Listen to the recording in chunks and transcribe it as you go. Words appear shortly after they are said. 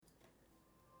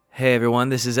Hey everyone,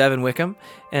 this is Evan Wickham,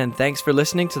 and thanks for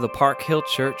listening to the Park Hill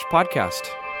Church podcast.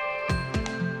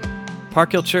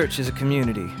 Park Hill Church is a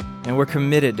community, and we're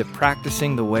committed to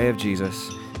practicing the way of Jesus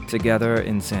together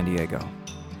in San Diego.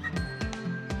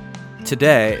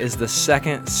 Today is the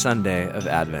second Sunday of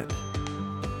Advent.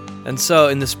 And so,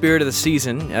 in the spirit of the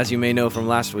season, as you may know from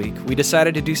last week, we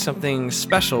decided to do something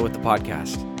special with the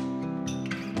podcast.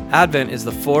 Advent is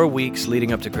the 4 weeks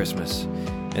leading up to Christmas.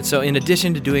 And so in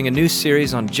addition to doing a new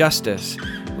series on justice,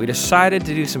 we decided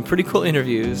to do some pretty cool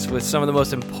interviews with some of the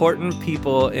most important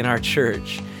people in our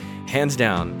church, hands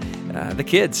down, the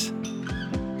kids.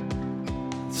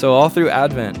 So all through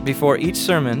Advent, before each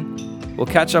sermon, we'll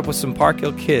catch up with some Park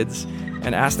Hill kids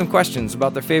and ask them questions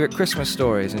about their favorite Christmas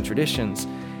stories and traditions,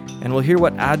 and we'll hear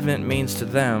what Advent means to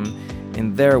them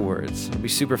in their words. It'll be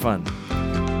super fun.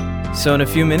 So in a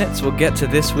few minutes, we'll get to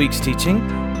this week's teaching,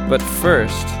 but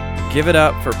first, give it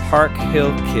up for Park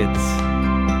Hill kids.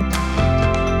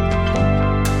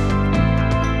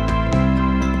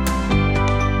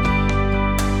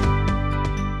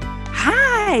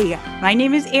 Hi, my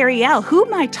name is Ariel. Who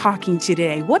am I talking to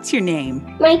today? What's your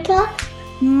name? Micah.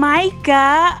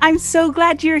 Micah, I'm so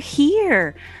glad you're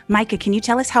here. Micah, can you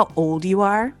tell us how old you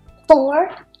are?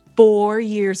 4. 4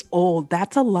 years old.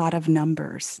 That's a lot of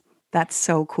numbers. That's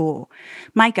so cool.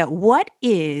 Micah, what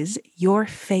is your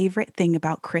favorite thing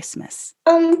about Christmas?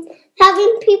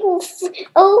 Having people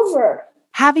over.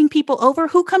 Having people over?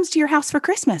 Who comes to your house for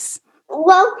Christmas?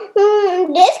 Well,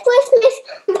 this Christmas,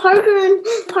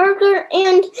 Parker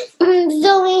and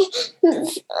Zoe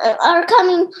are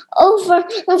coming over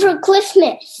for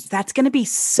Christmas. That's going to be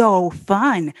so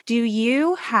fun. Do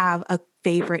you have a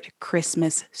favorite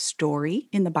Christmas story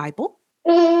in the Bible?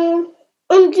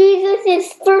 Jesus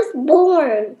is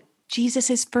firstborn. Jesus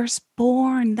is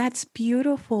firstborn. That's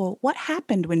beautiful. What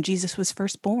happened when Jesus was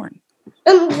first born?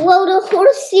 Well, the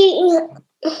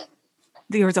horsey.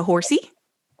 There was a horsey?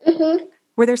 Mm-hmm.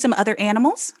 Were there some other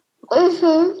animals?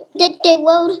 Mm-hmm. That they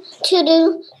rode to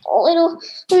the little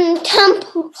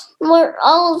temple where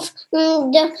all of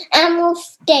the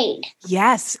animals stayed.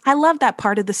 Yes. I love that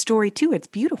part of the story too. It's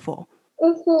beautiful.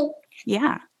 Mm-hmm.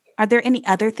 Yeah. Are there any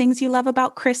other things you love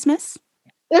about Christmas?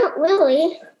 Not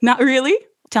really. Not really?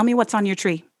 Tell me what's on your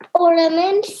tree.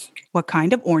 Ornaments. What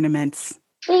kind of ornaments?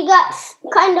 We got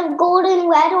kind of golden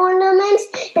red ornaments,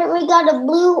 and we got a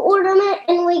blue ornament,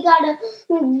 and we got a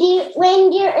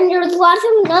reindeer, and there's lots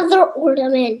of other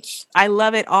ornaments. I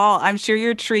love it all. I'm sure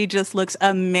your tree just looks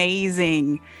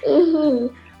amazing.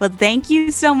 Mm-hmm. Well, thank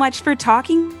you so much for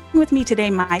talking with me today,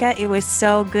 Micah. It was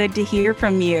so good to hear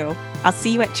from you. I'll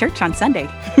see you at church on Sunday.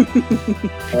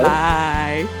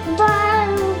 Bye. Bye.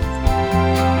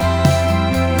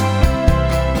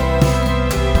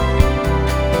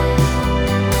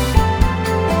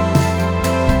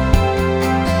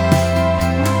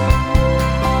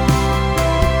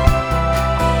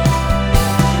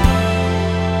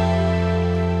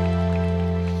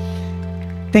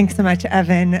 Thanks so much,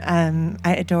 Evan.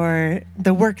 I adore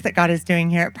the work that God is doing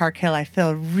here at Park Hill. I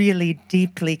feel really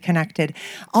deeply connected.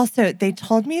 Also, they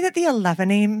told me that the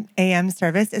 11 a.m.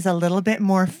 service is a little bit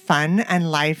more fun and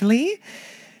lively,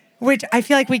 which I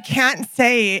feel like we can't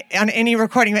say on any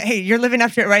recording, but hey, you're living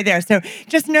up to it right there. So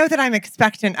just know that I'm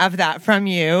expectant of that from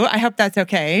you. I hope that's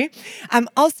okay.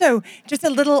 Also, just a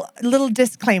little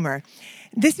disclaimer.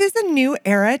 This is a new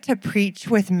era to preach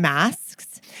with masks.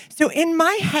 So in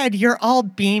my head, you're all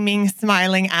beaming,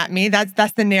 smiling at me.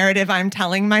 That's the narrative I'm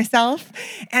telling myself.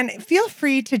 And feel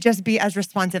free to just be as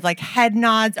responsive. Like head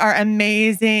nods are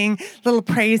amazing. Little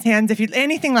praise hands,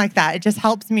 anything like that. It just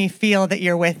helps me feel that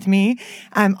you're with me.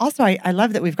 Also, I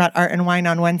love that we've got art and wine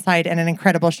on one side and an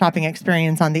incredible shopping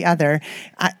experience on the other.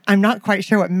 I'm not quite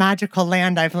sure what magical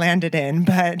land I've landed in,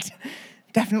 but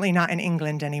definitely not in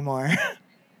England anymore.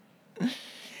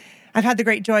 I've had the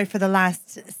great joy for the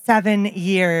last 7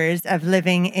 years of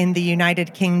living in the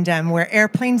United Kingdom where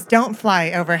airplanes don't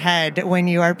fly overhead when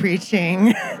you are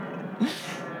preaching.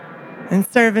 And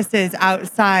services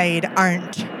outside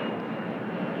aren't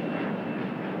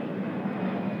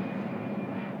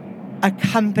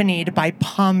accompanied by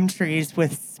palm trees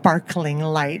with sparkling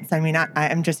lights. I mean,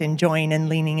 I'm just enjoying and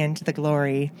leaning into the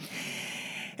glory.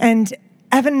 And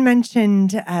Evan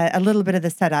mentioned a little bit of the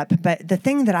setup, but the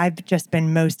thing that I've just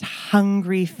been most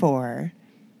hungry for,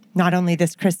 not only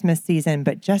this Christmas season,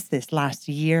 but just this last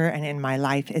year and in my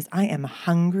life, is I am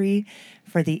hungry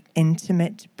for the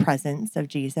intimate presence of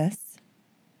Jesus.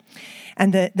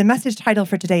 And the message title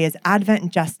for today is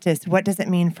Advent Justice. What does it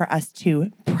mean for us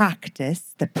to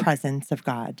practice the presence of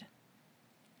God?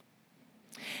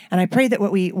 And I pray that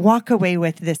what we walk away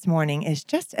with this morning is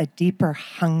just a deeper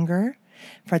hunger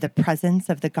for the presence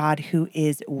of the God who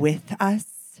is with us,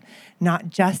 not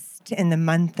just in the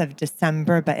month of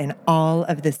December, but in all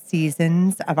of the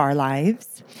seasons of our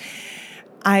lives.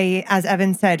 I, as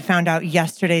Evan said, found out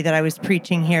yesterday that I was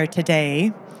preaching here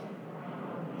today.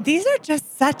 These are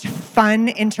just such fun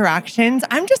interactions.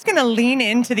 I'm just going to lean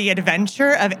into the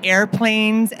adventure of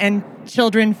airplanes and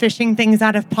children fishing things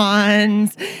out of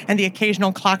ponds and the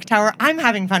occasional clock tower. I'm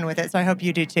having fun with it, so I hope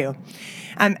you do too.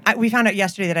 We found out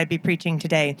yesterday that I'd be preaching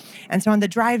today. And so on the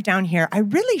drive down here, I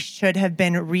really should have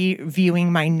been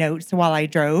reviewing my notes while I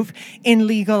drove in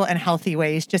legal and healthy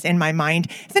ways, just in my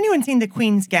mind. Has anyone seen The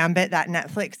Queen's Gambit, that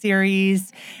Netflix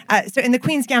series? So in The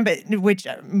Queen's Gambit, which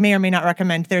may or may not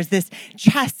recommend, there's this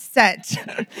chess set,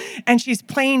 and she's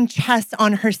playing chess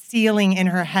on her ceiling in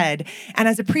her head. And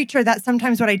as a preacher, that's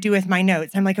sometimes what I do with my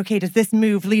notes. I'm like, okay, does this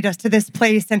move lead us to this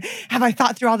place? And have I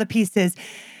thought through all the pieces?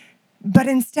 But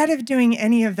instead of doing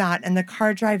any of that and the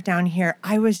car drive down here,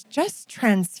 I was just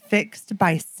transfixed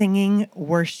by singing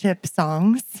worship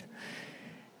songs.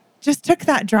 Just took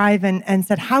that drive and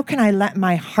said, how can I let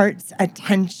my heart's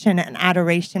attention and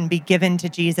adoration be given to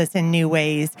Jesus in new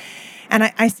ways? And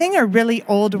I sang a really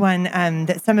old one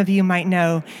that some of you might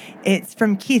know. It's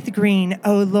from Keith Green.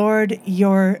 Oh, Lord,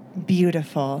 you're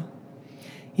beautiful.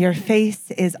 Your face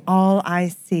is all I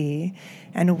see.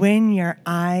 And when your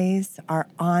eyes are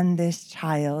on this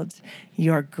child,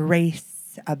 your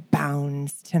grace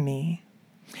abounds to me.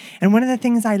 And one of the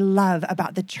things I love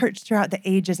about the church throughout the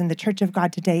ages and the Church of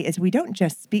God today is we don't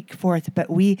just speak forth, but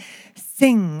we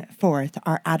sing forth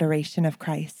our adoration of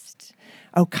Christ.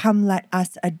 Oh, come, let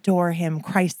us adore him,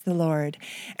 Christ the Lord.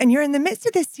 And you're in the midst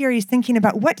of this series thinking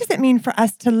about what does it mean for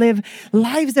us to live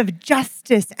lives of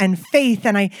justice and faith.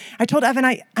 And I told Evan,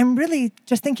 I'm really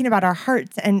just thinking about our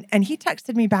hearts. And he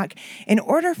texted me back, in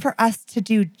order for us to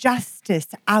do justice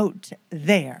out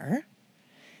there,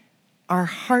 our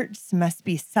hearts must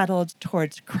be settled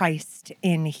towards Christ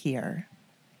in here.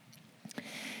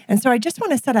 And so I just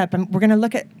want to set up, we're going to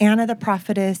look at Anna the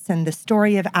prophetess and the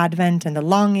story of Advent and the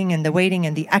longing and the waiting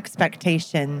and the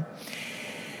expectation.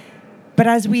 But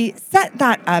as we set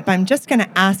that up, I'm just going to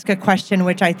ask a question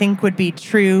which I think would be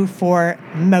true for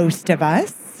most of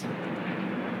us.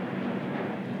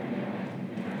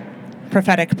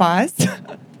 Prophetic pause.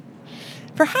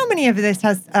 For how many of us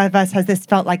has this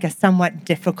felt like a somewhat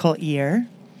difficult year?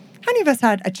 How many of us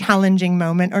had a challenging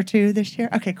moment or two this year?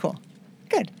 Okay, cool.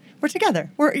 Good. We're together.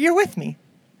 You're with me.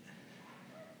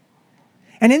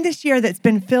 And in this year that's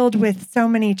been filled with so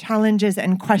many challenges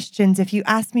and questions, if you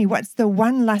ask me what's the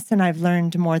one lesson I've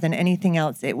learned more than anything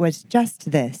else, it was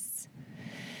just this: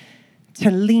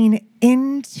 to lean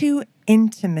into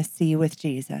intimacy with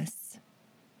Jesus.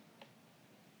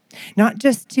 Not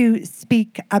just to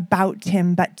speak about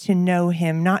him, but to know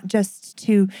him. Not just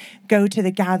to go to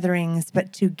the gatherings,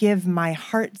 but to give my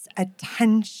heart's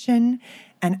attention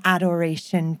and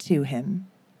adoration to him.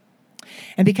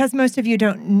 And because most of you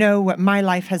don't know what my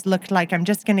life has looked like, I'm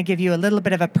just going to give you a little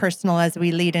bit of a personal as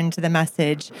we lead into the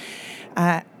message.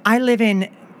 I live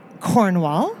in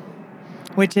Cornwall,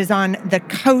 which is on the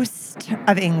coast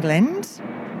of England.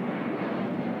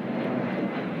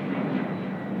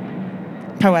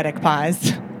 Poetic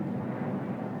pause.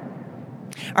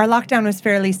 Our lockdown was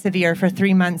fairly severe. For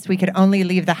 3 months, we could only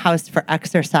leave the house for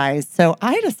exercise. So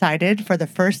I decided for the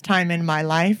first time in my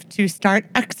life to start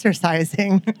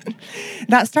exercising.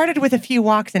 That started with a few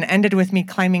walks and ended with me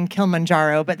climbing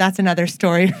Kilimanjaro, but that's another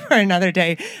story for another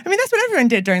day. I mean, that's what everyone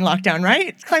did during lockdown,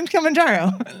 right? Climbed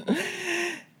Kilimanjaro.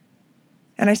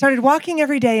 And I started walking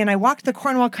every day, and I walked the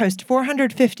Cornwall coast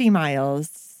 450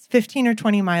 miles. 15 or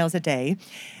 20 miles a day.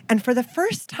 And for the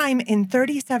first time in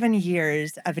 37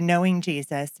 years of knowing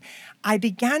Jesus, I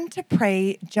began to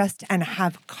pray just and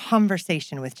have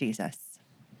conversation with Jesus.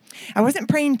 I wasn't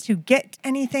praying to get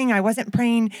anything. I wasn't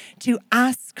praying to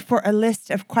ask for a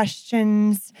list of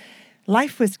questions.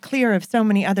 Life was clear of so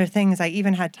many other things. I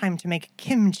even had time to make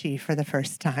kimchi for the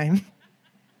first time.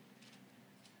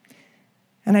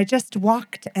 And I just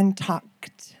walked and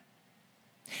talked.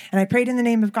 And I prayed in the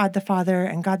name of God the Father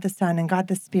and God the Son and God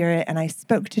the Spirit, and I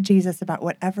spoke to Jesus about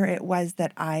whatever it was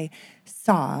that I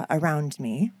saw around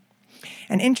me.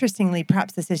 And interestingly,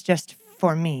 perhaps this is just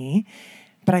for me,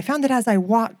 but I found that as I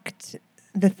walked,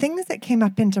 the things that came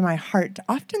up into my heart,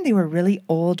 often they were really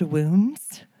old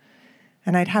wounds.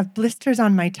 And I'd have blisters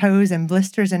on my toes and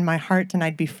blisters in my heart, and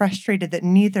I'd be frustrated that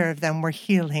neither of them were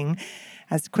healing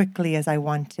as quickly as I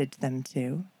wanted them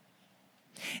to.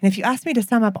 And if you asked me to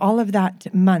sum up all of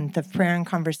that month of prayer and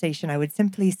conversation, I would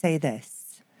simply say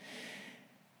this: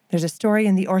 There's a story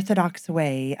in the Orthodox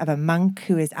way of a monk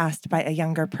who is asked by a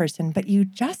younger person, but you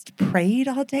just prayed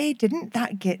all day? Didn't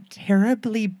that get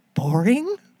terribly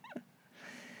boring?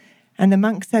 And the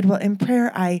monk said, well, in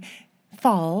prayer, I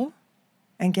fall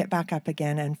and get back up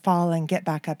again, and fall and get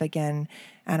back up again,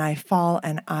 and I fall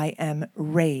and I am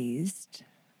raised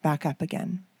back up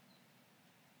again.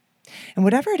 And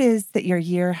whatever it is that your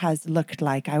year has looked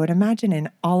like, I would imagine in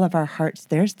all of our hearts,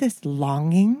 there's this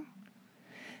longing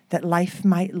that life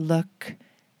might look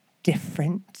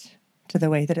different to the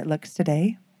way that it looks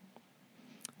today.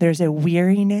 There's a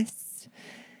weariness,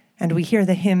 and we hear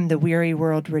the hymn, "The Weary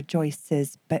World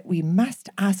Rejoices," but we must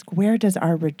ask, where does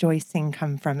our rejoicing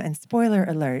come from? And spoiler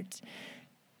alert,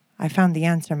 I found the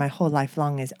answer my whole life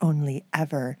long is only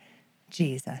ever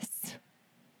Jesus.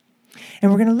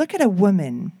 And we're going to look at a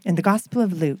woman in the Gospel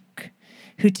of Luke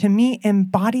who to me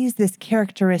embodies this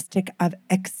characteristic of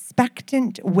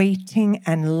expectant waiting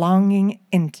and longing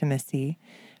intimacy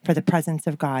for the presence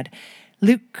of God.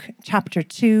 Luke chapter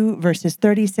 2, verses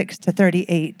 36 to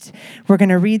 38, we're going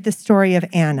to read the story of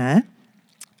Anna.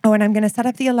 Oh, and I'm going to set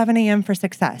up the 11 a.m. for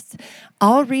success.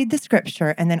 I'll read the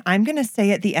scripture, and then I'm going to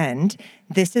say at the end,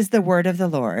 this is the word of the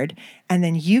Lord, and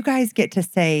then you guys get to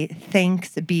say,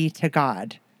 thanks be to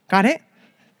God. Got it?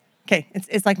 Okay,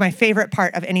 it's like my favorite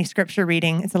part of any scripture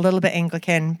reading. It's a little bit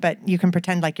Anglican, but you can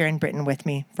pretend like you're in Britain with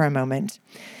me for a moment.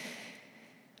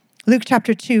 Luke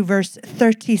chapter 2, verse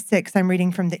 36, I'm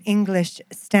reading from the English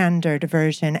Standard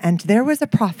Version. And there was a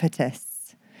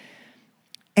prophetess,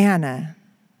 Anna,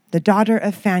 the daughter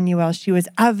of Phanuel. She was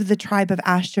of the tribe of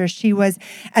Asher. She was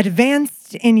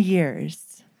advanced in years.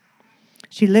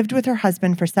 She lived with her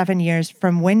husband for 7 years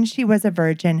from when she was a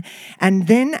virgin, and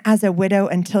then as a widow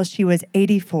until she was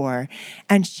 84.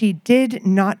 And she did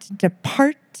not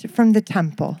depart from the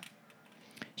temple.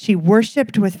 She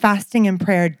worshiped with fasting and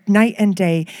prayer night and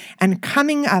day, and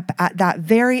coming up at that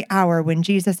very hour when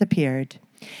Jesus appeared,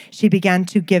 she began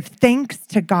to give thanks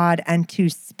to God and to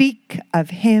speak of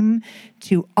him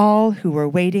to all who were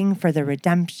waiting for the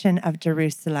redemption of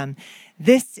Jerusalem.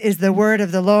 This is the word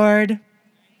of the Lord.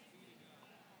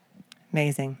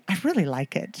 Amazing. I really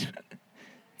like it.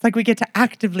 It's like we get to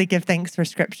actively give thanks for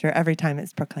scripture every time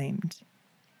it's proclaimed.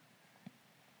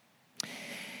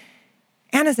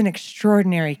 Anna's an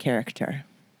extraordinary character.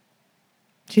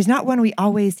 She's not one we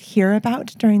always hear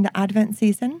about during the Advent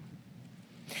season.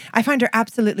 I find her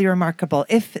absolutely remarkable.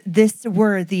 If this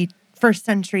were the first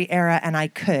century era and I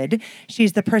could,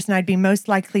 she's the person I'd be most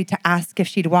likely to ask if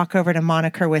she'd walk over to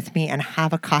Monaco with me and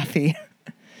have a coffee.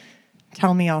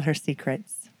 Tell me all her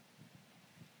secrets.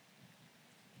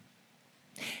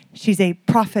 She's a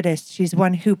prophetess. She's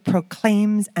one who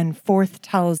proclaims and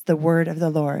forthtells the word of the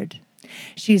Lord.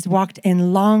 She's walked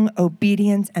in long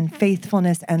obedience and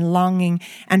faithfulness and longing.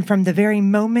 And from the very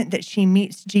moment that she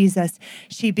meets Jesus,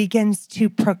 she begins to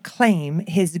proclaim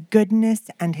his goodness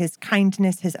and his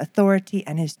kindness, his authority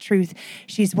and his truth.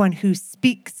 She's one who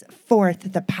speaks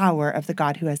forth the power of the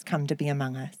God who has come to be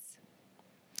among us.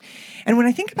 And when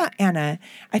I think about Anna,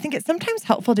 I think it's sometimes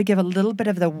helpful to give a little bit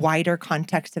of the wider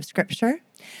context of Scripture.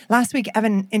 Last week,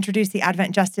 Evan introduced the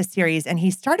Advent Justice series, and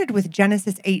he started with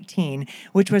Genesis 18,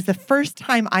 which was the first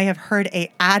time I have heard an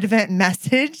Advent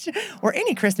message, or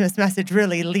any Christmas message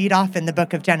really, lead off in the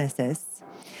book of Genesis.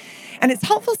 And it's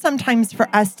helpful sometimes for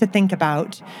us to think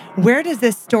about, where does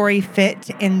this story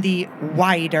fit in the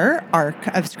wider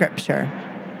arc of Scripture?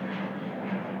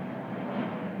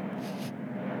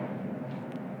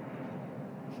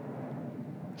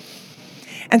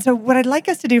 And so what I'd like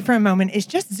us to do for a moment is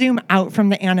just zoom out from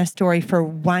the Anna story for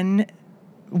one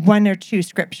or two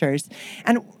scriptures.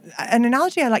 And an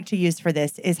analogy I like to use for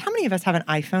this is, how many of us have an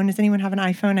iPhone? Does anyone have an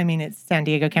iPhone? I mean, it's San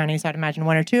Diego County, so I'd imagine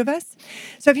one or two of us.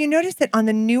 So if you notice that on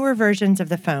the newer versions of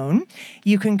the phone,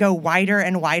 you can go wider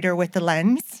and wider with the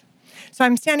lens. So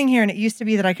I'm standing here, and it used to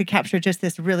be that I could capture just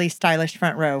this really stylish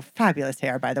front row. Fabulous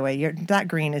hair, by the way. That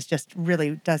green is just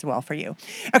really does well for you.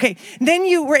 Okay, then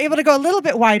you were able to go a little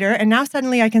bit wider, and now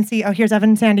suddenly I can see, oh, here's Evan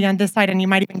and Sandy on this side, and you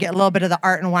might even get a little bit of the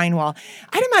art and wine wall.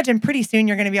 I'd imagine pretty soon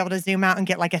you're going to be able to zoom out and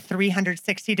get like a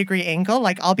 360-degree angle.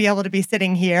 Like I'll be able to be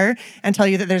sitting here and tell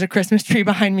you that there's a Christmas tree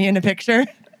behind me in a picture.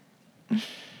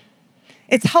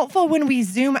 It's helpful when we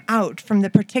zoom out from the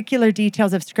particular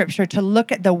details of Scripture to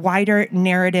look at the wider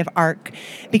narrative arc,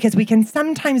 because we can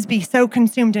sometimes be so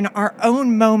consumed in our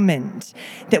own moment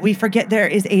that we forget there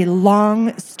is a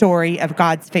long story of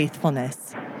God's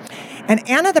faithfulness. And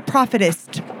Anna the prophetess,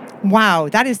 wow,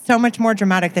 that is so much more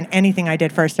dramatic than anything I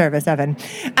did first service, Evan.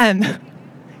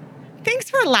 Thanks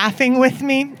for laughing with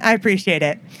me. I appreciate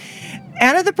it.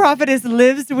 Anna the prophetess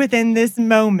lives within this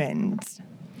moment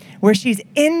where she's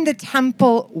in the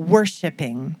temple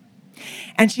worshiping.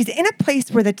 And she's in a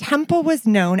place where the temple was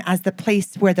known as the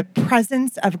place where the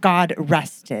presence of God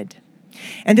rested.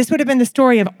 And this would have been the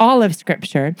story of all of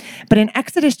Scripture. But in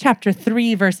Exodus chapter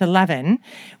 3, verse 11,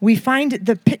 we find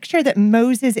the picture that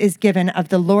Moses is given of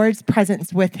the Lord's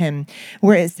presence with him,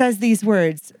 where it says these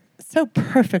words, so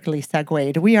perfectly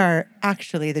segued. We are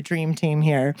actually the dream team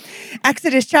here.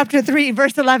 Exodus chapter 3,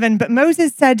 verse 11, but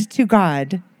Moses said to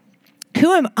God,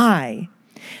 "Who am I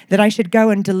that I should go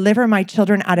and deliver my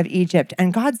children out of Egypt?"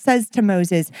 And God says to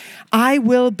Moses, "I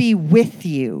will be with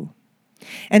you.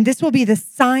 And this will be the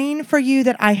sign for you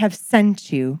that I have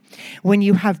sent you. When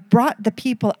you have brought the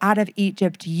people out of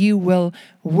Egypt, you will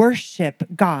worship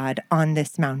God on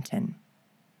this mountain."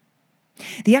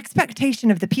 The expectation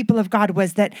of the people of God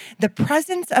was that the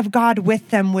presence of God with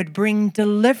them would bring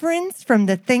deliverance from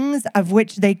the things of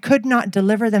which they could not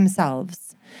deliver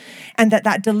themselves, and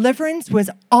that deliverance was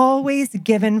always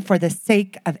given for the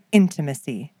sake of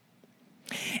intimacy.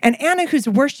 And Anna, who's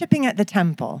worshiping at the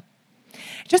temple,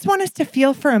 just want us to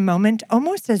feel for a moment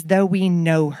almost as though we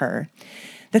know her.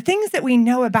 The things that we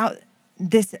know about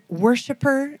this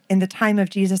worshiper in the time of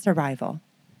Jesus' arrival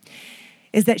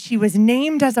is that she was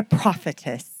named as a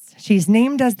prophetess. She's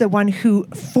named as the one who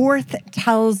forth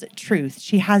tells truth.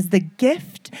 She has the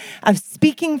gift of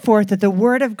speaking forth the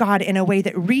word of God in a way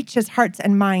that reaches hearts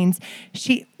and minds.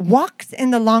 She walks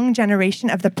in the long generation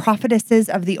of the prophetesses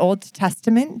of the Old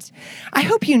Testament. I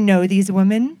hope you know these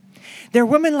women. They're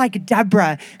women like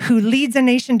Deborah, who leads a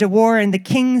nation to war, and the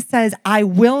king says, "I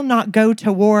will not go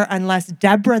to war unless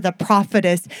Deborah the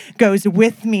prophetess goes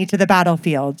with me to the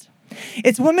battlefield."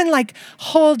 It's women like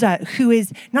Huldah, who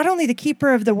is not only the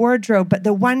keeper of the wardrobe, but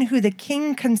the one who the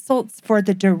king consults for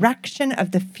the direction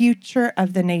of the future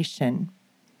of the nation.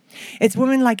 It's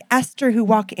women like Esther who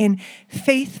walk in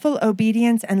faithful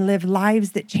obedience and live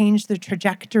lives that change the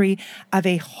trajectory of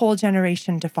a whole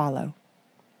generation to follow.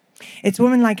 It's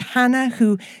women like Hannah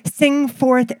who sing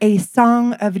forth a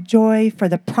song of joy for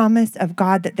the promise of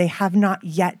God that they have not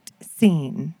yet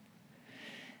seen.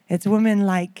 It's women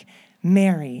like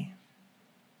Mary,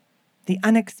 the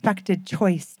unexpected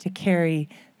choice to carry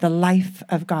the life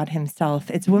of God himself.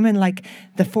 It's women like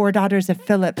the 4 daughters of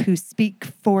Philip who speak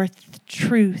forth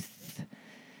truth.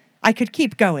 I could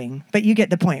keep going, but you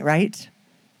get the point, right?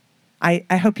 I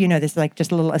hope you know this, like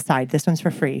just a little aside. This one's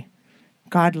for free.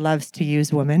 God loves to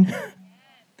use women.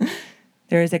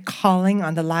 There is a calling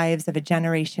on the lives of a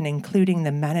generation, including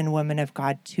the men and women of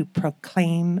God, to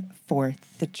proclaim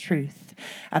forth the truth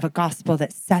of a gospel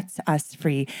that sets us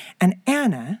free. And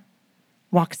Anna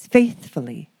walks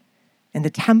faithfully in the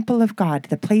temple of God,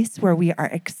 the place where we are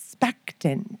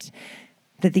expectant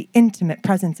that the intimate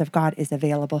presence of God is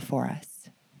available for us.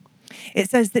 It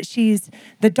says that she's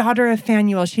the daughter of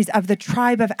Phanuel. She's of the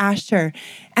tribe of Asher.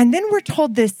 And then we're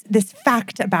told this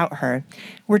fact about her.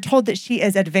 We're told that she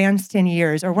is advanced in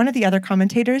years, or one of the other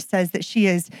commentators says that she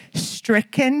is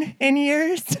stricken in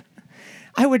years.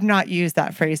 I would not use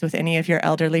that phrase with any of your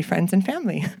elderly friends and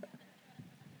family.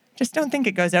 Just don't think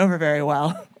it goes over very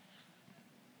well.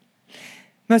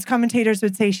 Most commentators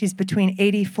would say she's between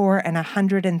 84 and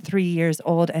 103 years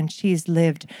old, and she's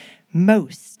lived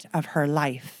most of her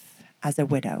life as a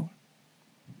widow.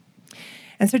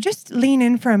 And so just lean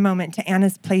in for a moment to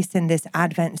Anna's place in this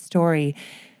Advent story.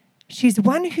 She's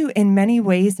one who in many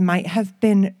ways might have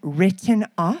been written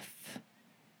off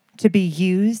to be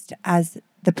used as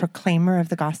the proclaimer of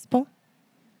the gospel,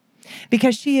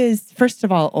 because she is, first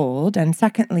of all, old, and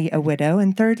secondly, a widow,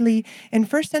 and thirdly, in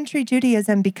first century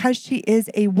Judaism, because she is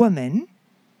a woman,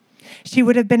 she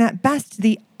would have been at best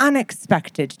the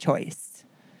unexpected choice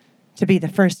to be the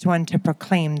first one to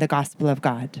proclaim the gospel of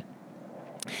God.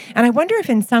 And I wonder if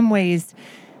in some ways,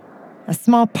 a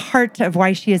small part of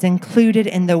why she is included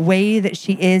in the way that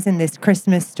she is in this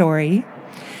Christmas story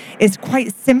is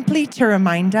quite simply to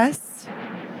remind us,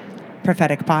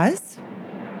 prophetic pause,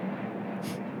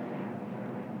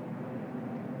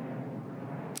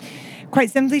 quite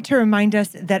simply to remind us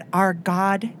that our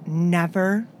God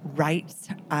never writes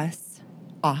us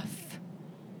off.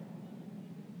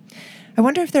 I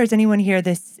wonder if there's anyone here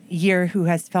this year who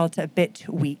has felt a bit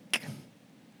weak,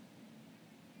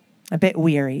 a bit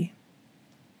weary,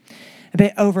 a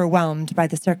bit overwhelmed by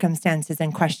the circumstances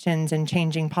and questions and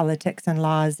changing politics and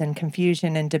laws and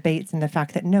confusion and debates and the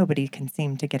fact that nobody can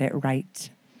seem to get it right.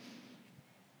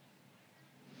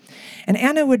 And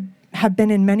Anna would have been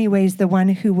in many ways the one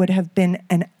who would have been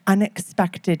an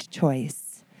unexpected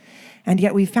choice. And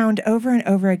yet we found over and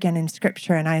over again in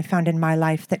Scripture, and I have found in my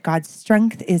life, that God's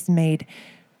strength is made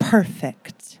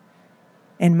perfect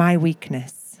in my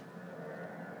weakness.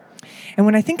 And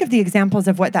when I think of the examples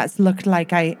of what that's looked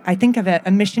like, I think of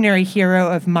a missionary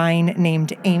hero of mine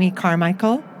named Amy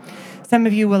Carmichael. Some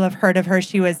of you will have heard of her.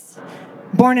 She was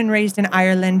born and raised in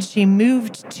Ireland. She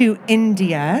moved to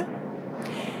India,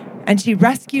 and she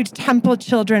rescued temple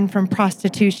children from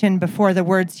prostitution before the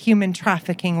words human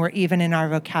trafficking were even in our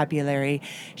vocabulary.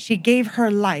 She gave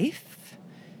her life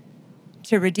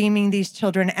to redeeming these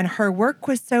children, and her work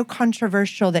was so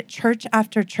controversial that church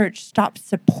after church stopped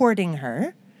supporting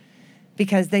her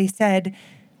because they said,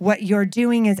 what you're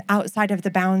doing is outside of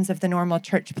the bounds of the normal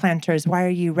church planters. Why are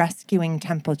you rescuing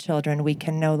temple children? We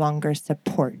can no longer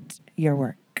support your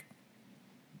work.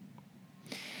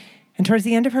 And towards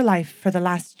the end of her life, for the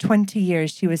last 20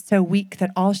 years, she was so weak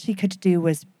that all she could do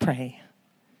was pray.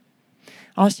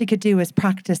 All she could do was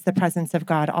practice the presence of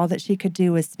God. All that she could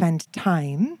do was spend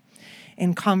time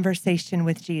in conversation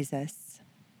with Jesus.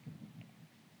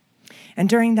 And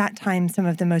during that time, some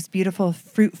of the most beautiful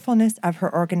fruitfulness of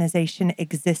her organization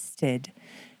existed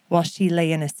while she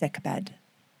lay in a sick bed.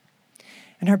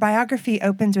 And her biography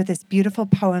opens with this beautiful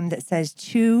poem that says,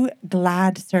 2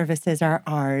 glad services are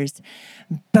ours.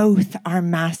 Both our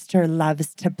Master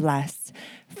loves to bless.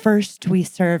 First we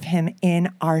serve him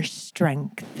in our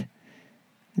strength,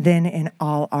 then in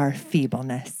all our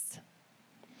feebleness.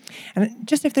 And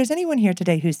just if there's anyone here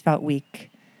today who's felt weak,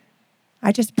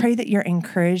 I just pray that you're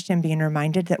encouraged and being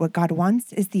reminded that what God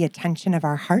wants is the attention of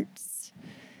our hearts,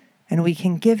 and we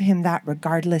can give him that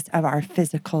regardless of our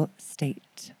physical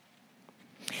state.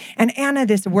 And Anna,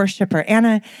 this worshiper,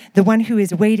 Anna, the one who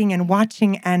is waiting and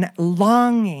watching and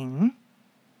longing,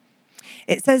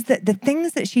 it says that the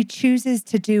things that she chooses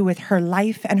to do with her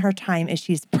life and her time is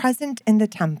she's present in the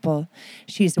temple,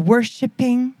 she's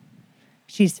worshiping,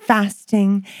 she's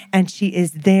fasting, and she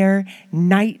is there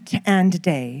night and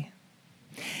day.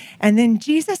 And then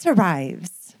Jesus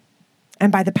arrives,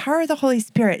 and by the power of the Holy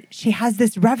Spirit, she has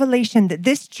this revelation that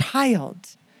this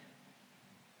child,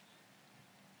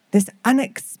 this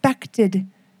unexpected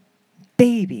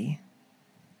baby,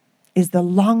 is the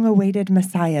long-awaited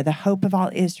Messiah, the hope of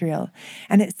all Israel.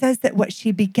 And it says that what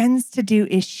she begins to do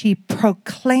is she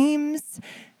proclaims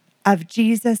of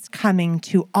Jesus coming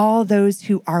to all those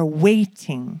who are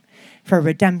waiting for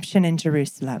redemption in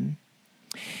Jerusalem.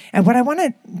 And what I want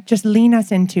to just lean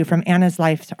us into from Anna's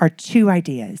life are 2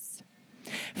 ideas.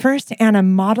 First, Anna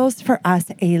models for us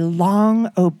a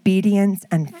long obedience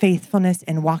and faithfulness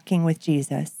in walking with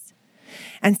Jesus.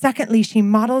 And secondly, she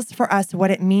models for us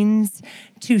what it means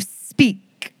to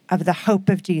speak of the hope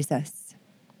of Jesus.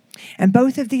 And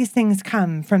both of these things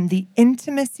come from the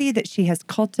intimacy that she has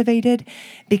cultivated,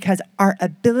 because our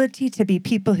ability to be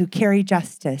people who carry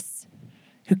justice,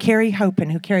 who carry hope,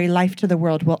 and who carry life to the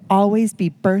world will always be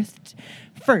birthed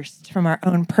first from our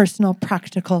own personal,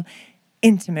 practical,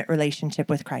 intimate relationship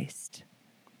with Christ.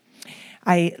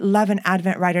 I love an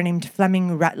Advent writer named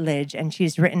Fleming Rutledge, and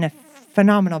she's written a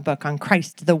phenomenal book on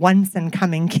Christ, the once and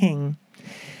coming King.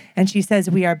 And she says,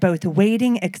 we are both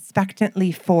waiting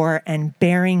expectantly for and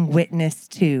bearing witness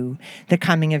to the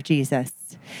coming of Jesus.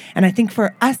 And I think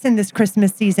for us in this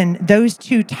Christmas season, those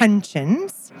 2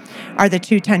 tensions are the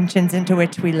 2 tensions into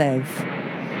which we live.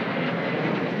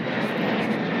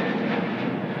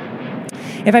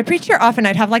 If I preached here often,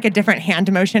 I'd have like a different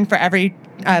hand motion for every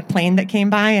plane that came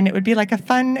by, and it would be like a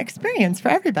fun experience for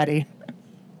everybody.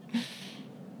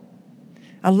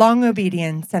 A long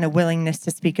obedience and a willingness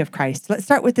to speak of Christ. Let's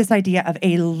start with this idea of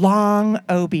a long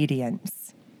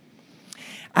obedience.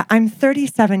 I'm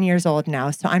 37 years old now,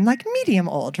 so I'm like medium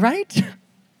old, right?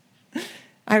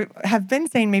 I have been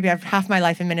saying maybe I've half my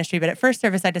life in ministry, but at first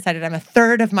service, I decided I'm a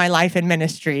third of my life in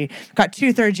ministry. Got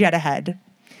 2/3 yet ahead.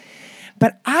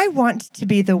 But I want to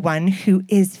be the one who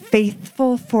is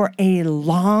faithful for a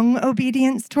long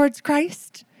obedience towards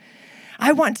Christ.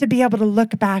 I want to be able to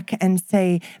look back and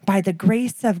say, by the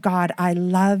grace of God, I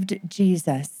loved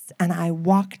Jesus and I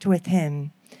walked with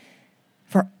him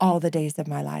for all the days of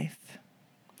my life.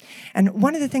 And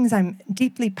one of the things I'm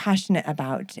deeply passionate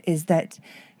about is that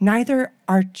neither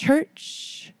our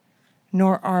church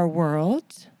nor our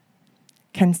world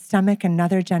can stomach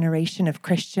another generation of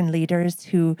Christian leaders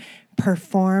who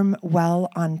perform well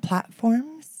on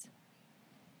platforms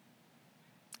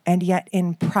and yet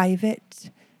in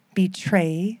private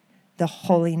betray the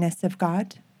holiness of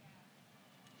God.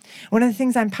 One of the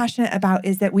things I'm passionate about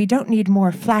is that we don't need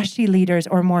more flashy leaders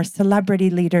or more celebrity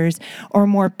leaders or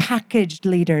more packaged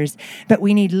leaders, but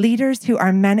we need leaders who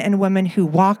are men and women who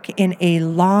walk in a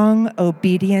long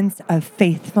obedience of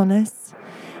faithfulness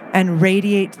and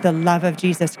radiate the love of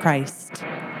Jesus Christ.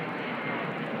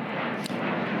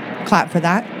 Clap for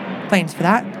that. Flames for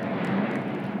that.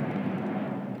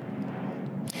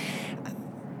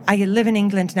 I live in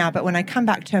England now, but when I come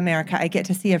back to America, I get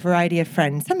to see a variety of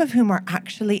friends, some of whom are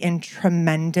actually in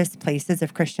tremendous places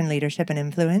of Christian leadership and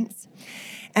influence.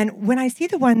 And when I see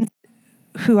the ones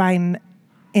who I'm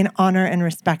in honor and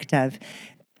respect of,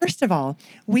 first of all,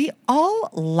 we all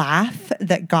laugh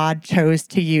that God chose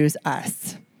to use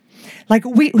us. Like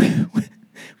we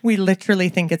literally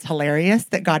think it's hilarious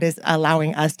that God is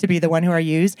allowing us to be the one who are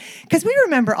used, because we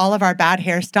remember all of our bad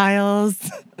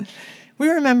hairstyles. We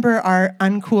remember our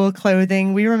uncool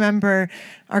clothing. We remember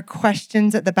our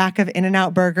questions at the back of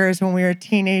In-N-Out Burgers when we were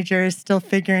teenagers, still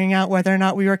figuring out whether or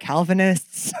not we were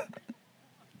Calvinists.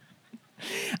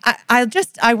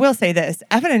 I will say this,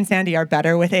 Evan and Sandy are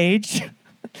better with age.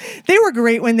 They were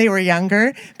great when they were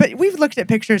younger, but we've looked at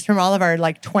pictures from all of our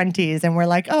 20s and we're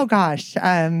like, oh gosh,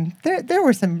 there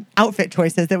were some outfit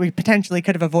choices that we potentially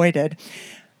could have avoided.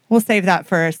 We'll save that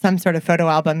for some sort of photo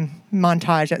album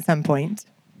montage at some point.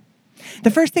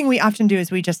 The first thing we often do is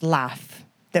we just laugh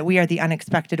that we are the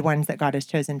unexpected ones that God has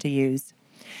chosen to use.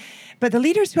 But the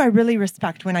leaders who I really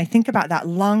respect, when I think about that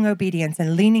long obedience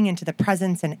and leaning into the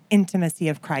presence and intimacy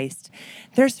of Christ,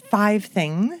 there's 5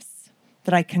 things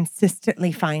that I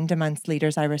consistently find amongst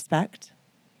leaders I respect.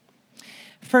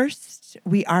 First,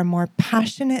 we are more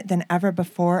passionate than ever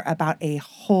before about a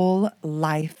whole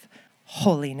life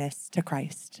holiness to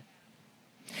Christ.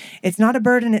 It's not a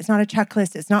burden, it's not a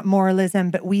checklist, it's not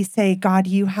moralism, but we say, God,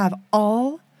 you have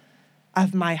all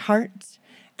of my heart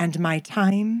and my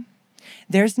time.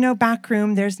 There's no back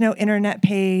room, there's no internet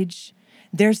page,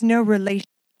 there's no relationship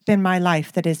in my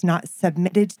life that is not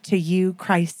submitted to you,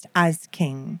 Christ, as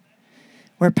King.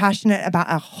 We're passionate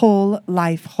about a whole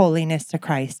life holiness to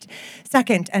Christ.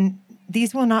 Second, and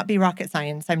these will not be rocket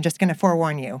science, I'm just going to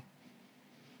forewarn you.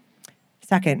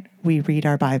 Second, we read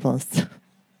our Bibles.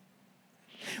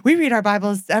 We read our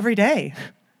Bibles every day.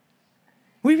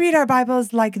 We read our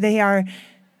Bibles like they are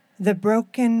the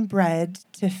broken bread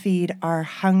to feed our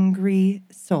hungry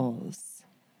souls.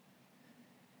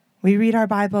 We read our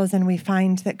Bibles and we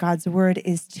find that God's word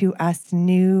is to us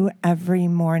new every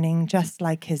morning, just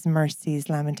like his mercies,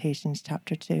 Lamentations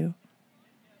chapter 2.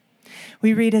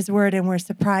 We read his word and we're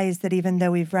surprised that even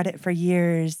though we've read it for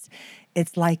years,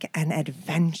 it's like an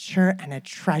adventure and a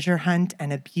treasure hunt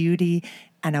and a beauty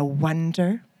and a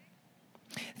wonder.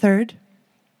 Third,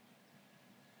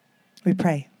 we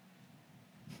pray.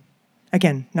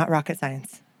 Again, not rocket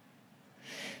science.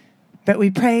 But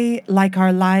we pray like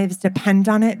our lives depend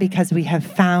on it because we have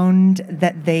found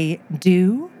that they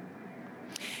do.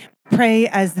 Pray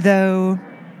as though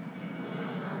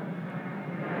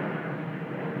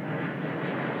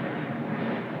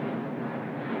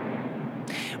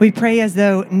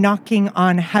knocking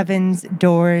on heaven's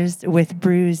doors with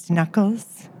bruised knuckles.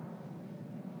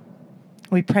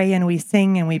 We pray and we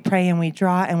sing and we pray and we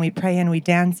draw and we pray and we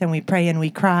dance and we pray and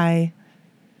we cry.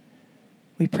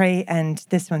 We pray, and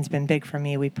this one's been big for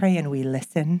me, we pray and we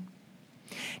listen.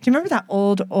 Do you remember that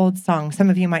old song?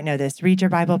 Some of you might know this. Read your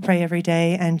Bible, pray every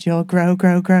day, and you'll grow,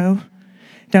 grow, grow.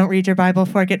 Don't read your Bible,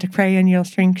 forget to pray, and you'll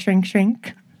shrink, shrink,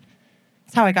 shrink.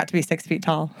 That's how I got to be 6 feet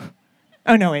tall.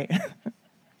 Oh, no, wait.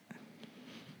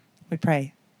 We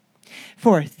pray.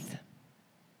 Fourth,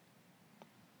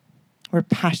 we're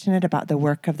passionate about the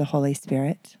work of the Holy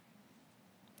Spirit.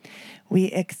 We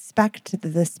expect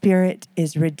that the Spirit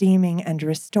is redeeming and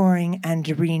restoring and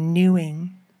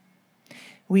renewing.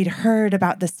 We'd heard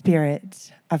about the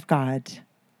Spirit of God,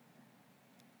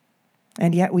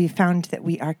 and yet we found that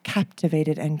we are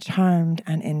captivated and charmed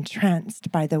and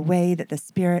entranced by the way that the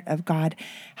Spirit of God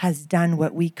has done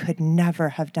what we could never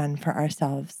have done for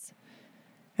ourselves.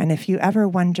 And if you ever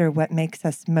wonder what makes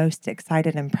us most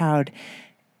excited and proud,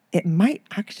 it might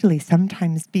actually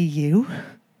sometimes be you.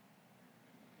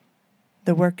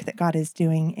 The work that God is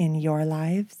doing in your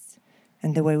lives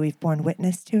and the way we've borne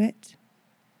witness to it.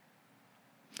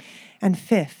 And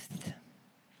fifth,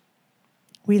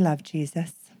 we love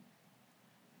Jesus.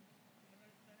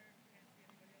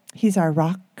 He's our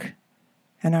rock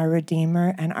and our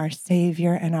Redeemer and our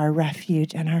Savior and our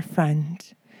refuge and our friend.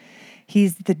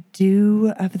 He's the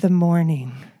dew of the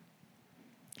morning.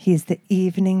 He's the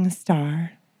evening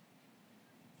star.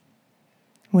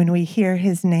 When we hear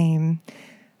his name,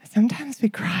 sometimes we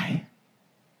cry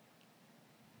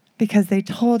because they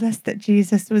told us that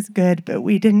Jesus was good, but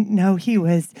we didn't know he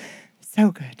was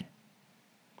so good.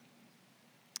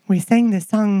 We sang this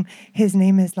song, his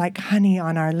name is like honey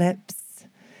on our lips.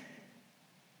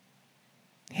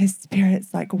 His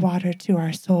Spirit's like water to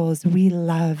our souls. We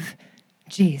love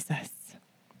Jesus.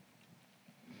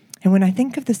 And when I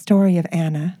think of the story of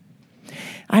Anna,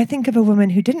 I think of a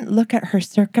woman who didn't look at her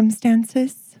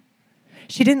circumstances.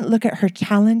 She didn't look at her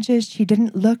challenges. She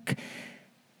didn't look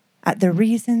at the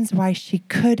reasons why she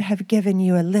could have given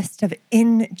you a list of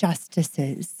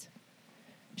injustices,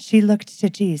 she looked to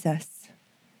Jesus.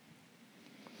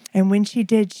 And when she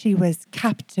did, she was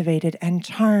captivated and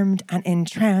charmed and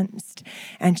entranced,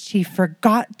 and she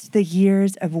forgot the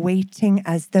years of waiting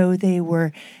as though they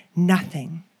were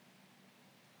nothing.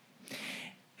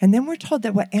 And then we're told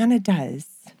that what Anna does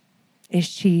is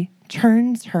she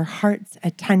turns her heart's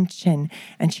attention,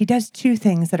 and she does two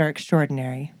things that are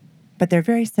extraordinary, but they're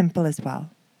very simple as well.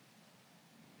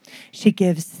 She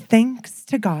gives thanks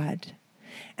to God,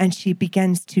 and she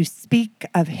begins to speak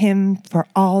of him for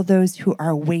all those who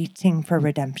are waiting for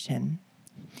redemption.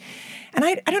 And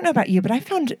I don't know about you, but I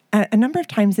found a number of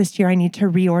times this year I need to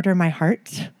reorder my heart.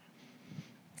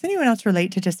 Does anyone else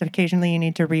relate to just occasionally you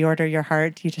need to reorder your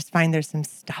heart? You just find there's some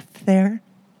stuff there.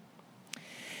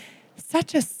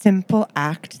 Such a simple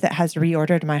act that has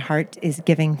reordered my heart is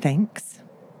giving thanks.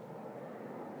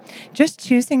 Just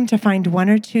choosing to find one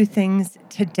or two things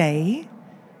today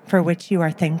for which you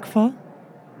are thankful.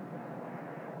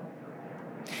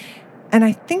 And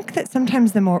I think that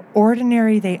sometimes the more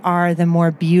ordinary they are, the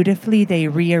more beautifully they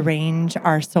rearrange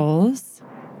our souls.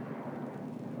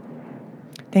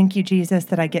 Thank you, Jesus,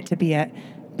 that I get to be at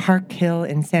Park Hill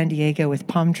in San Diego with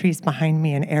palm trees behind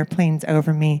me and airplanes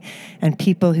over me and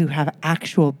people who have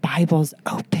actual Bibles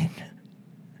open.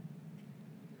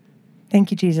 Thank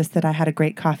you, Jesus, that I had a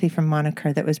great coffee from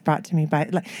Moniker that was brought to me by...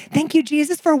 Thank you,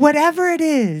 Jesus, for whatever it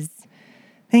is.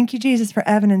 Thank you, Jesus, for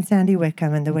Evan and Sandy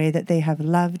Wickham and the way that they have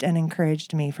loved and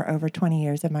encouraged me for over 20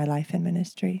 years of my life in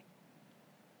ministry.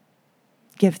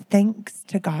 Give thanks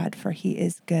to God, for he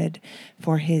is good,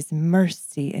 for his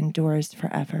mercy endures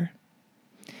forever.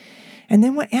 And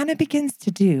then what Anna begins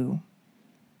to do,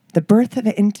 the birth of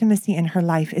an intimacy in her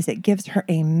life, is it gives her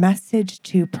a message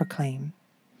to proclaim.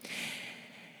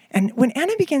 And when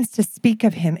Anna begins to speak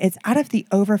of him, it's out of the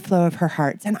overflow of her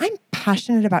heart. And I'm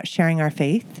passionate about sharing our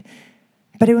faith.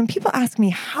 But when people ask me,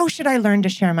 how should I learn to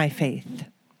share my faith?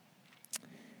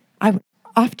 I would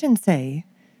often say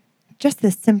just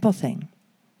this simple thing.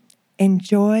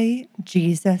 Enjoy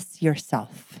Jesus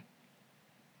yourself.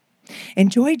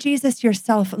 Enjoy Jesus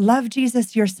yourself. Love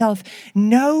Jesus yourself.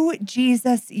 Know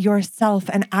Jesus yourself.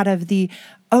 And out of the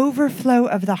overflow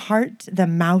of the heart, the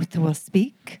mouth will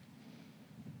speak.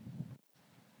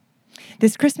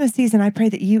 This Christmas season, I pray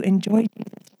that you enjoy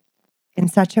Jesus in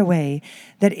such a way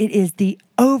that it is the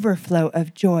overflow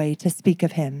of joy to speak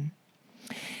of him.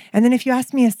 And then if you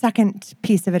ask me a second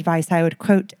piece of advice, I would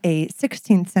quote a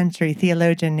 16th century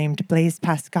theologian named Blaise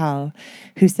Pascal,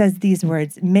 who says these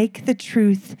words: make the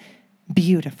truth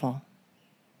beautiful.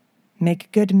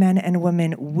 Make good men and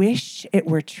women wish it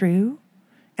were true,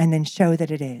 and then show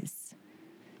that it is.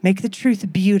 Make the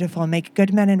truth beautiful. Make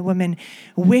good men and women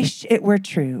wish it were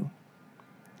true,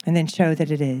 and then show that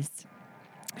it is.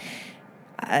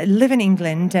 I live in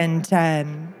England,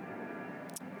 and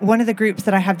one of the groups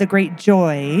that I have the great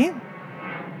joy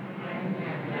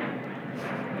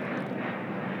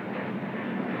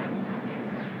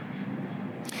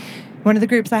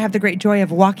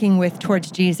of walking with towards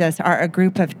Jesus are a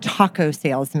group of taco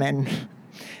salesmen.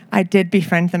 I did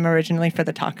befriend them originally for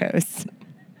the tacos.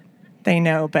 They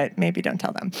know, but maybe don't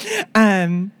tell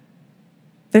them.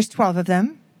 There's 12 of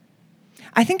them.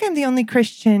 I think I'm the only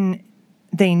Christian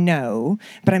they know,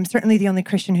 but I'm certainly the only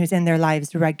Christian who's in their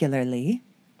lives regularly.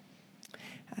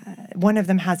 One of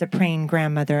them has a praying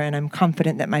grandmother, and I'm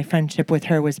confident that my friendship with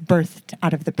her was birthed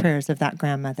out of the prayers of that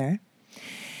grandmother.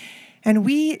 And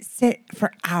we sit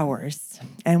for hours,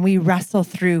 and we wrestle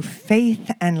through faith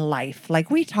and life.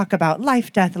 Like, we talk about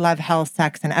life, death, love, hell,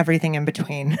 sex, and everything in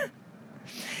between.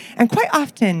 And quite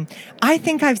often, I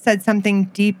think I've said something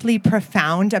deeply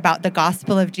profound about the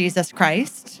gospel of Jesus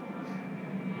Christ.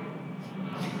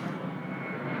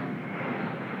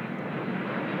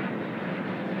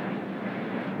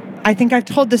 I think I've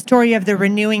told the story of the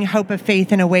renewing hope of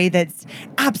faith in a way that's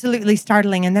absolutely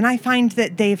startling. And then I find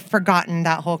that they've forgotten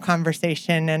that whole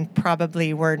conversation and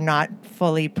probably were not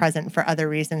fully present for other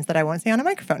reasons that I won't say on a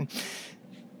microphone.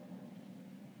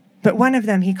 But one of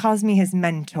them, he calls me his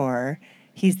mentor.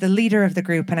 He's the leader of the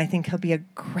group, and I think he'll be a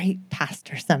great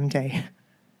pastor someday.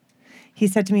 He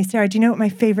said to me, Sarah, do you know what my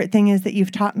favorite thing is that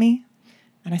you've taught me?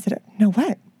 And I said, no,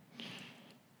 what?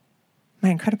 My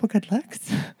incredible good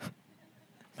looks?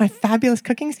 My fabulous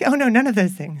cooking skills? Oh, no, none of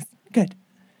those things. Good.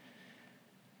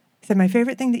 He said, my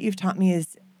favorite thing that you've taught me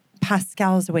is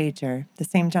Pascal's wager, the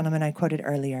same gentleman I quoted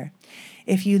earlier.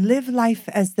 If you live life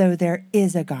as though there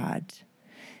is a God,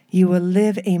 you will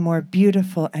live a more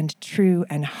beautiful and true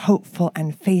and hopeful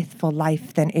and faithful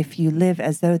life than if you live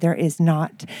as though there is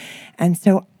not. And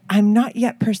so I'm not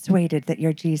yet persuaded that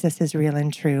your Jesus is real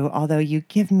and true, although you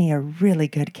give me a really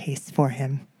good case for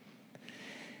him.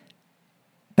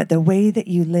 But the way that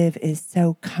you live is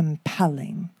so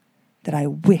compelling that I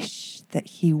wish that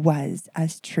he was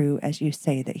as true as you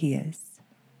say that he is.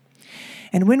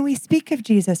 And when we speak of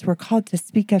Jesus, we're called to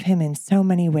speak of him in so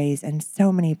many ways and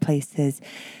so many places.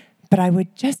 But I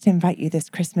would just invite you this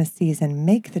Christmas season,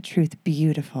 make the truth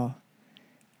beautiful.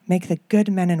 Make the good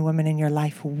men and women in your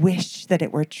life wish that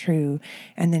it were true,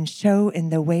 and then show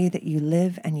in the way that you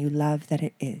live and you love that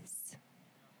it is.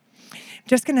 I'm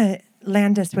just going to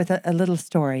land us with a little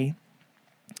story.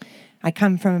 I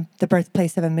come from the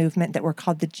birthplace of a movement that we're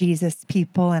called the Jesus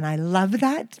people, and I love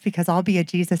that because I'll be a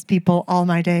Jesus people all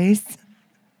my days.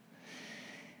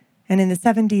 And in the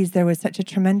 70s, there was such a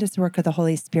tremendous work of the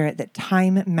Holy Spirit that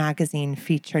Time magazine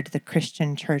featured the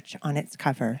Christian church on its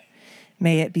cover.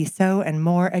 May it be so and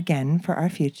more again for our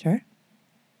future.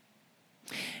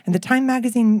 And the Time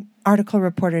magazine article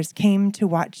reporters came to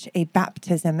watch a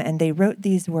baptism, and they wrote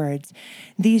these words: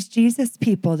 "These Jesus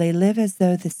people, they live as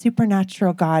though the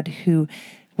supernatural God who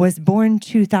was born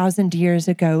 2,000 years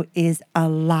ago is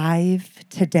alive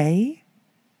today.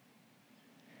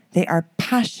 They are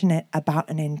passionate about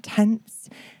an intense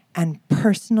and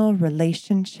personal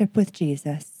relationship with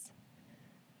Jesus,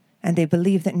 and they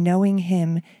believe that knowing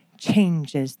him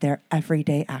changes their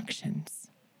everyday actions."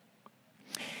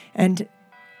 And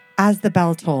as the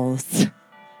bell tolls,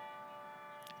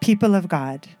 people of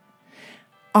God,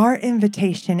 our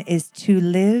invitation is to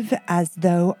live as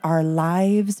though our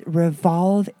lives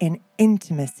revolve in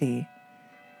intimacy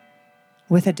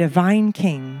with a divine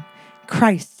King,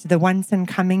 Christ, the once and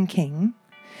coming King,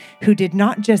 who did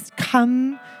not just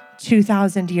come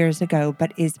 2,000 years ago,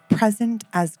 but is present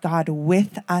as God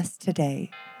with us today.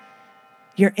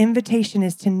 Your invitation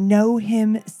is to know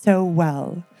him so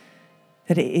well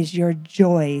that it is your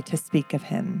joy to speak of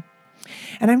him.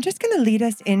 And I'm just going to lead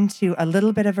us into a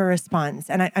little bit of a response.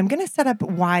 And I'm going to set up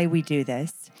why we do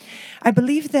this. I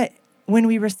believe that when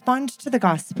we respond to the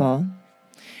gospel,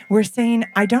 we're saying,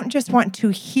 I don't just want to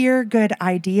hear good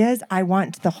ideas. I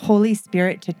want the Holy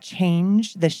Spirit to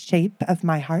change the shape of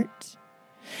my heart.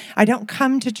 I don't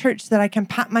come to church so that I can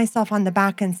pat myself on the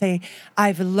back and say,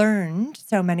 I've learned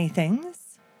so many things.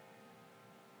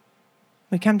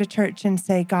 We come to church and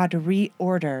say, God,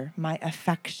 reorder my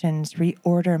affections,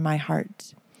 reorder my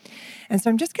heart. And so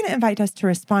I'm just going to invite us to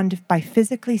respond by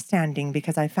physically standing,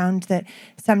 because I found that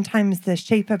sometimes the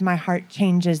shape of my heart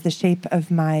changes the shape of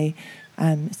my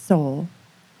soul.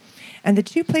 And the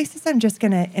two places I'm just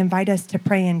going to invite us to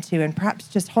pray into, and perhaps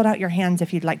just hold out your hands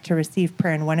if you'd like to receive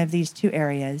prayer in one of these two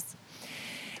areas,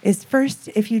 is first,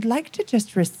 if you'd like to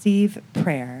just receive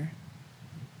prayer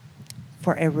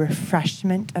for a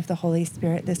refreshment of the Holy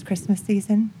Spirit this Christmas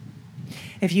season.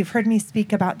 If you've heard me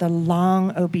speak about the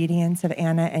long obedience of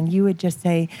Anna, and you would just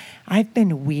say, I've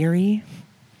been weary.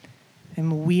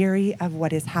 I'm weary of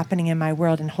what is happening in my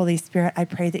world. And Holy Spirit, I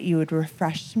pray that you would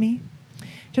refresh me.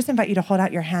 Just invite you to hold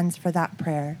out your hands for that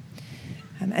prayer.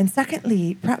 And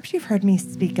secondly, perhaps you've heard me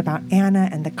speak about Anna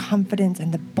and the confidence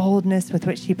and the boldness with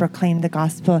which she proclaimed the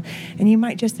gospel. And you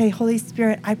might just say, Holy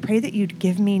Spirit, I pray that you'd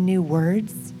give me new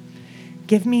words.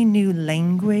 Give me new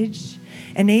language.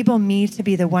 Enable me to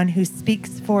be the one who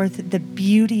speaks forth the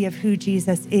beauty of who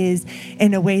Jesus is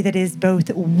in a way that is both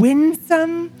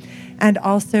winsome and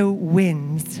also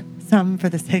wins some for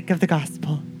the sake of the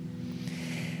gospel.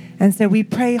 And so we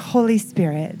pray, Holy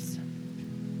Spirit,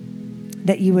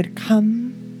 that you would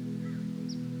come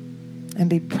and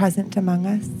be present among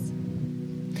us.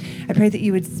 I pray that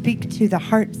you would speak to the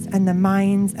hearts and the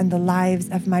minds and the lives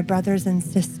of my brothers and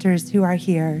sisters who are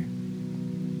here.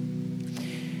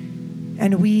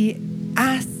 And we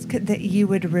ask that you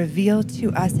would reveal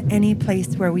to us any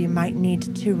place where we might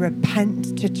need to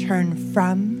repent, to turn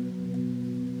from.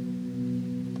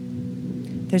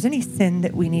 If there's any sin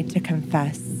that we need to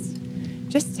confess,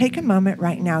 just take a moment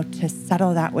right now to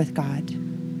settle that with God.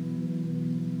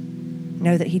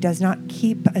 Know that he does not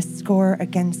keep a score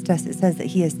against us. It says that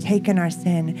he has taken our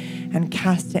sin and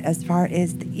cast it as far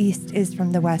as the east is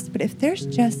from the west. But if there's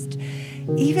just,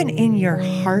 even in your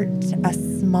heart, a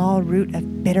small root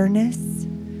of bitterness,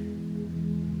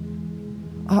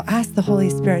 I'll ask the Holy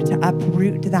Spirit to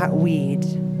uproot that weed.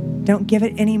 Don't give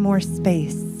it any more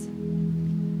space.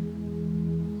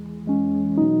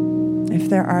 If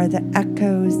there are the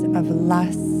echoes of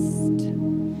lust,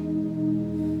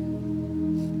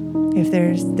 if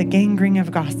there's the gangrene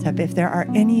of gossip, if there are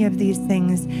any of these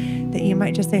things that you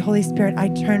might just say, Holy Spirit, I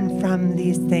turn from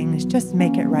these things, just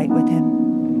make it right with him.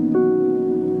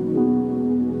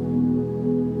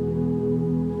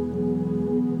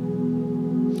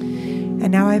 And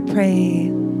And now I pray,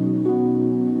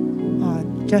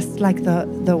 just like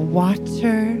the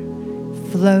water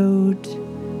flowed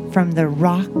from the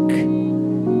rock,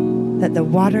 that the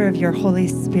water of your Holy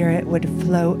Spirit would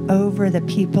flow over the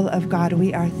people of God.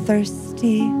 We are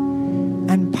thirsty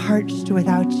and parched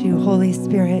without you. Holy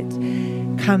Spirit,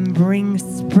 come bring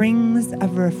springs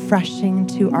of refreshing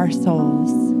to our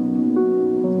souls.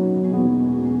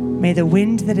 May the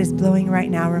wind that is blowing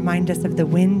right now remind us of the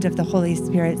wind of the Holy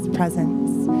Spirit's presence.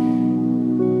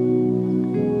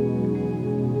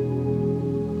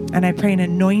 And I pray an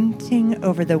anointing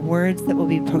over the words that will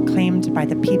be proclaimed by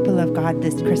the people of God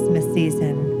this Christmas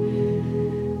season.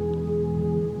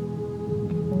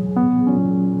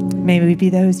 May we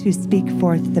be those who speak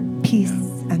forth the peace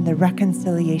and the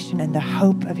reconciliation and the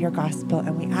hope of your gospel.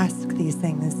 And we ask these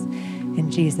things in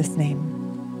Jesus' name.